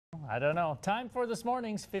I don't know. Time for this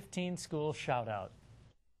morning's 15 school shout out.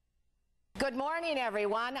 Good morning,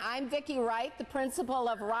 everyone. I'm Vicki Wright, the principal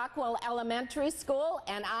of Rockwell Elementary School,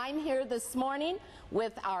 and I'm here this morning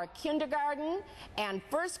with our kindergarten and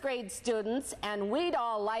first grade students, and we'd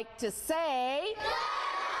all like to say...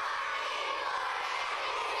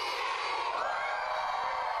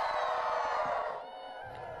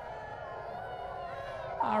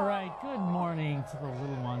 All right, good morning to the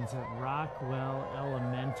little ones at Rockwell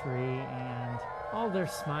Elementary and all their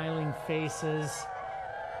smiling faces.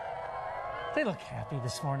 They look happy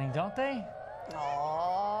this morning, don't they?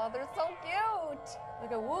 Oh, they're so cute.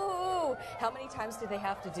 Look at woo. How many times do they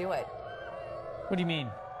have to do it? What do you mean?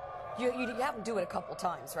 You have them do it a couple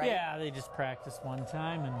times, right? Yeah, they just practiced one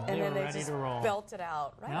time and they were then they ready just to roll. belt it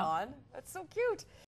out. Right Yep. on. That's so cute.